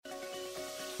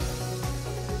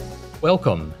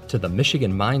Welcome to the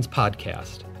Michigan Minds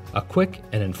Podcast, a quick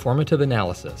and informative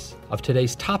analysis of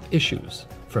today's top issues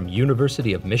from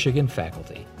University of Michigan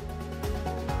faculty.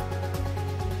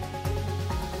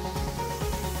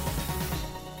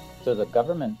 So the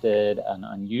government did an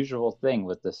unusual thing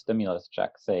with the stimulus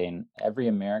check, saying every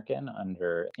American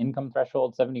under income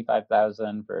threshold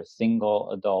 75,000 for a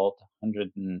single adult,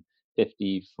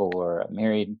 150 for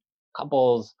married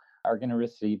couples are going to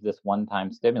receive this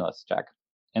one-time stimulus check.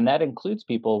 And that includes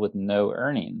people with no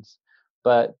earnings.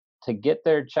 But to get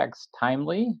their checks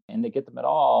timely and to get them at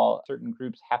all, certain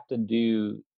groups have to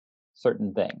do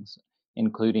certain things,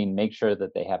 including make sure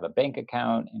that they have a bank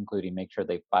account, including make sure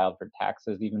they filed for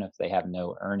taxes, even if they have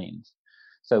no earnings.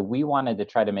 So we wanted to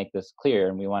try to make this clear,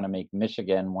 and we want to make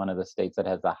Michigan one of the states that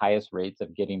has the highest rates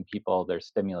of getting people their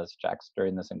stimulus checks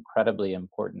during this incredibly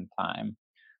important time.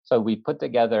 So we put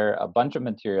together a bunch of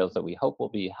materials that we hope will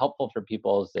be helpful for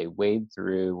people as they wade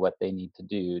through what they need to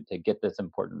do to get this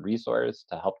important resource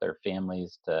to help their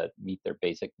families to meet their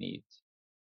basic needs.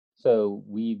 So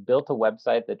we built a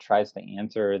website that tries to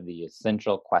answer the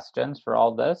essential questions for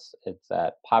all this. It's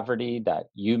at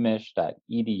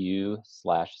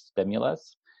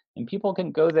poverty.umich.edu/stimulus. And people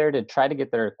can go there to try to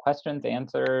get their questions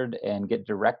answered and get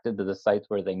directed to the sites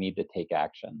where they need to take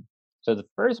action. So the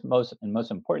first most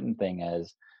important thing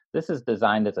is this is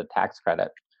designed as a tax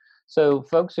credit. So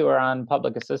folks who are on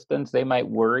public assistance, they might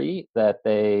worry that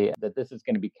this is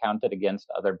going to be counted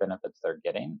against other benefits they're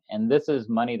getting. And this is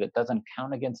money that doesn't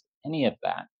count against any of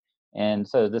that. And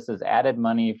so this is added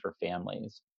money for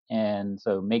families. And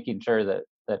so making sure that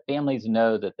families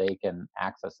know that they can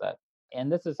access it.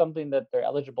 And this is something that they're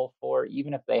eligible for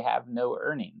even if they have no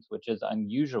earnings, which is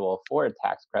unusual for a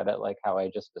tax credit like how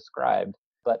I just described.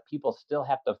 But people still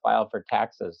have to file for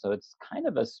taxes. So it's kind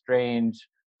of a strange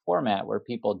format where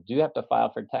people do have to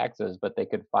file for taxes, but they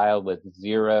could file with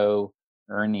zero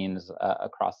earnings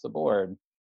across the board,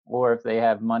 or if they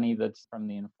have money that's from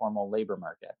the informal labor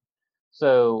market.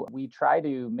 So we try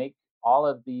to make all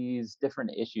of these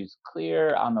different issues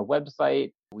clear on the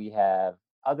website. We have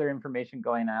other information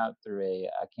going out through a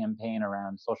campaign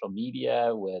around social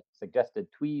media with suggested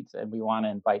tweets, and we want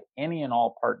to invite any and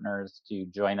all partners to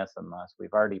join us in this.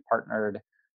 We've already partnered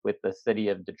with the city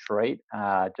of Detroit,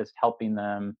 just helping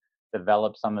them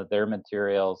develop some of their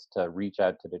materials to reach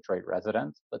out to Detroit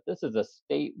residents. But this is a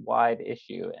statewide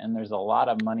issue, and there's a lot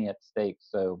of money at stake.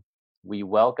 So we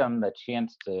welcome the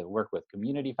chance to work with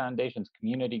community foundations,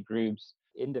 community groups,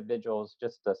 individuals,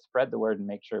 just to spread the word and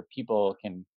make sure people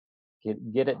can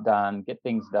get it done, get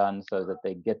things done so that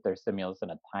they get their stimulus in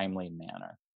a timely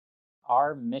manner.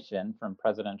 Our mission from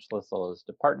President Schlissel is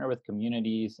to partner with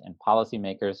communities and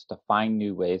policymakers to find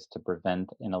new ways to prevent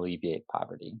and alleviate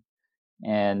poverty.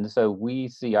 And so we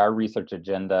see our research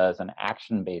agenda as an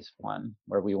action-based one,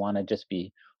 where we want to just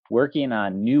be working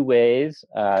on new ways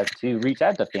to reach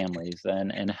out to families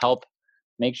and help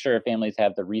make sure families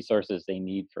have the resources they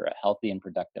need for a healthy and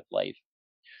productive life.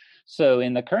 So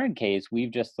in the current case,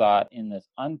 we've just thought in this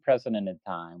unprecedented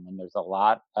time when there's a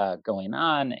lot going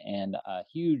on and a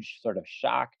huge sort of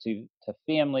shock to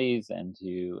families and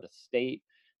to the state,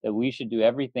 that we should do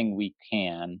everything we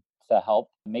can to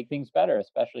help make things better,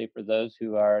 especially for those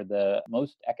who are the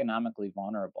most economically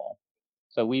vulnerable.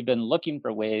 So we've been looking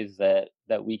for ways that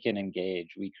we can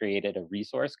engage. We created a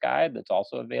resource guide that's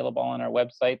also available on our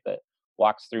website that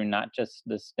walks through not just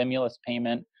the stimulus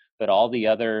payment, but all the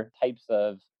other types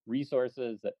of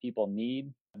resources that people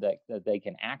need that they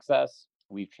can access.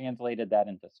 We've translated that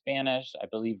into Spanish. I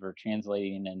believe we're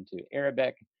translating into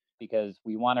Arabic because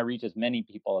we want to reach as many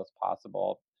people as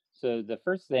possible. So the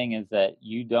first thing is that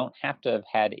you don't have to have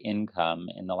had income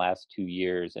in the last 2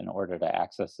 years in order to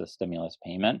access the stimulus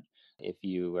payment. If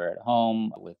you were at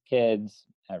home with kids,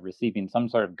 receiving some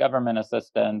sort of government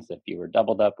assistance, if you were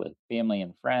doubled up with family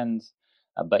and friends,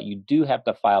 but you do have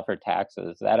to file for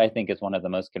taxes. That, I think, is one of the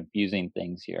most confusing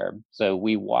things here. So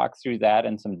we walk through that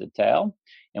in some detail,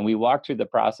 and we walk through the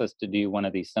process to do one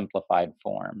of these simplified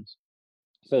forms.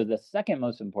 So the second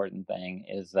most important thing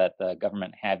is that the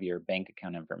government have your bank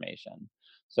account information.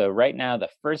 So right now, the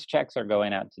first checks are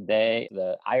going out today.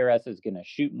 The IRS is going to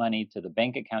shoot money to the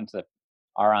bank accounts that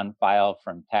are on file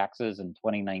from taxes in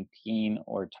 2019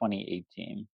 or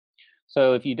 2018.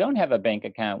 So if you don't have a bank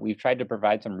account, we've tried to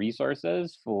provide some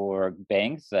resources for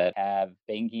banks that have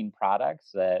banking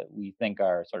products that we think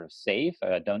are sort of safe,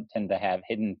 don't tend to have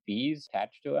hidden fees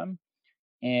attached to them.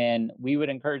 And we would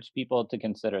encourage people to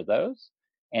consider those.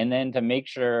 And then to make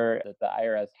sure that the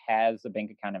IRS has the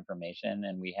bank account information,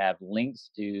 and we have links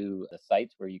to the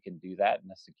sites where you can do that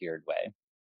in a secured way.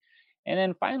 And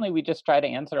then finally, we just try to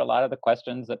answer a lot of the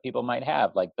questions that people might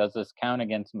have, like, does this count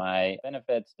against my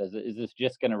benefits? Is this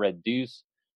just going to reduce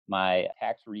my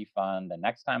tax refund the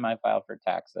next time I file for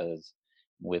taxes?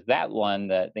 With that one,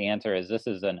 the answer is this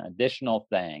is an additional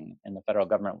thing, and the federal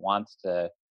government wants to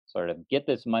sort of get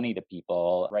this money to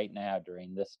people right now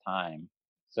during this time.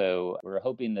 So we're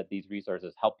hoping that these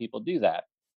resources help people do that.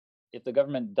 If the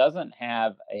government doesn't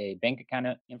have a bank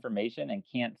account information and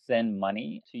can't send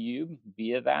money to you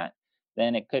via that,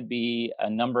 then it could be a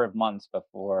number of months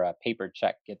before a paper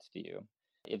check gets to you.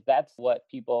 If that's what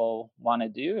people want to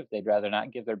do, if they'd rather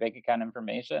not give their bank account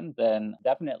information, then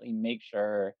definitely make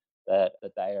sure that the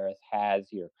IRS has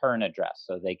your current address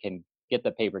so they can get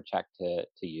the paper check to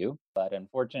you. But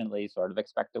unfortunately, sort of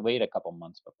expect to wait a couple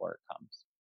months before it comes.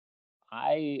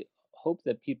 I hope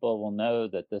that people will know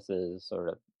that this is sort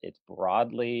of it's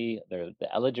broadly the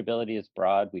eligibility is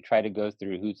broad. We try to go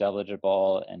through who's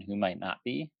eligible and who might not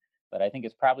be, but I think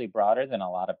it's probably broader than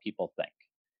a lot of people think.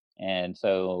 And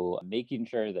so making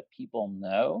sure that people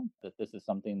know that this is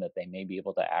something that they may be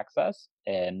able to access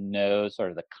and know sort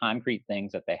of the concrete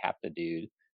things that they have to do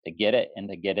to get it and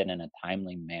to get it in a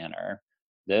timely manner.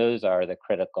 Those are the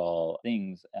critical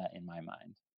things in my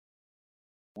mind.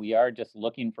 We are just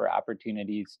looking for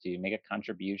opportunities to make a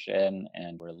contribution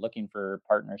and we're looking for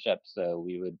partnerships. So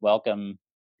we would welcome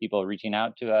people reaching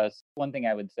out to us. One thing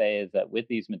I would say is that with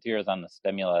these materials on the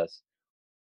stimulus,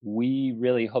 we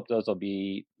really hope those will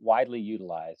be widely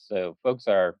utilized. So folks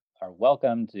are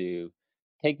welcome to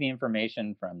take the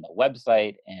information from the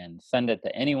website and send it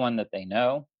to anyone that they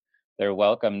know. They're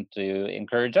welcome to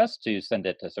encourage us to send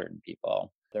it to certain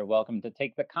people. They're welcome to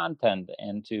take the content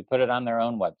and to put it on their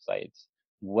own websites.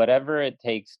 Whatever it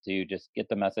takes to just get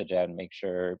the message out and make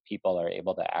sure people are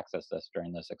able to access this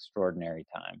during this extraordinary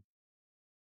time.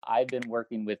 I've been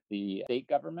working with the state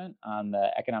government on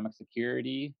the economic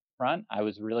security front. I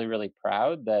was really, really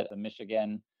proud that the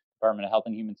Michigan Department of Health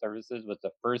and Human Services was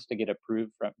the first to get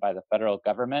approved by the federal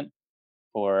government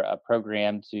for a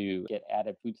program to get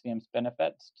added food stamps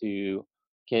benefits to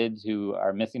kids who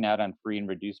are missing out on free and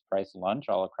reduced price lunch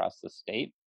all across the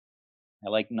state. I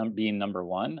like being number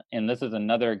one. And this is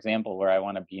another example where I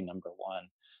want to be number one.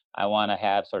 I want to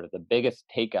have sort of the biggest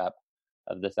take up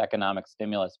of this economic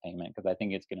stimulus payment because I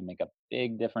think it's going to make a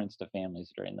big difference to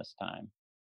families during this time.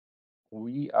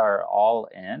 We are all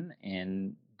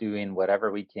in doing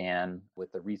whatever we can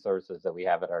with the resources that we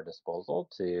have at our disposal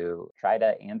to try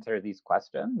to answer these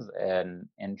questions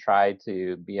and try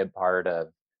to be a part of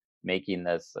making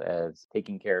this as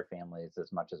taking care of families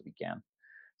as much as we can.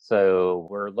 So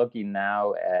we're looking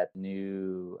now at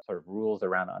new sort of rules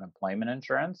around unemployment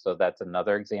insurance. So that's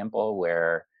another example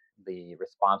where the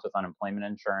response with unemployment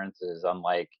insurance is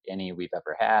unlike any we've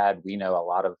ever had. We know a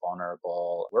lot of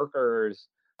vulnerable workers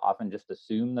often just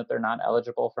assume that they're not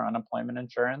eligible for unemployment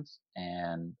insurance.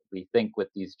 And we think with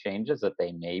these changes that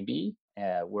they may be.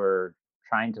 We're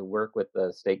trying to work with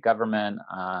the state government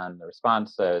on the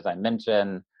response. So as I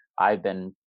mentioned, I've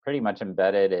been pretty much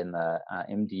embedded in the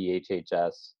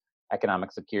MDHHS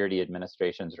Economic Security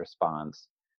Administration's response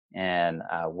and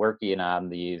working on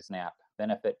these SNAP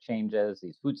benefit changes,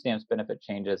 these food stamps benefit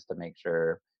changes to make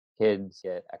sure kids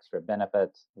get extra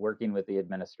benefits, working with the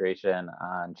administration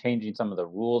on changing some of the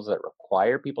rules that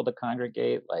require people to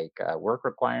congregate, like work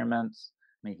requirements,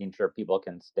 making sure people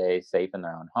can stay safe in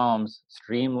their own homes,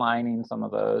 streamlining some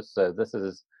of those. So this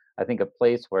is, I think, a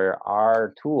place where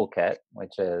our toolkit,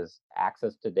 which is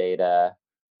access to data,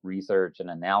 research,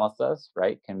 and analysis,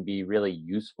 right, can be really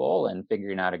useful in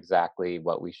figuring out exactly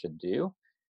what we should do.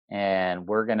 And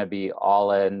we're going to be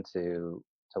all in to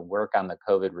work on the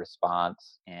COVID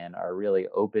response and are really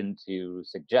open to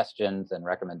suggestions and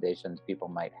recommendations people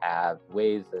might have,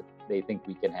 ways that they think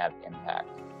we can have impact.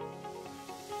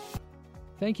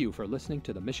 Thank you for listening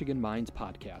to the Michigan Minds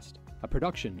podcast, a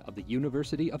production of the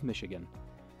University of Michigan.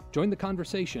 Join the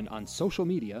conversation on social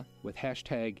media with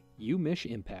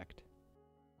 #UMichImpact.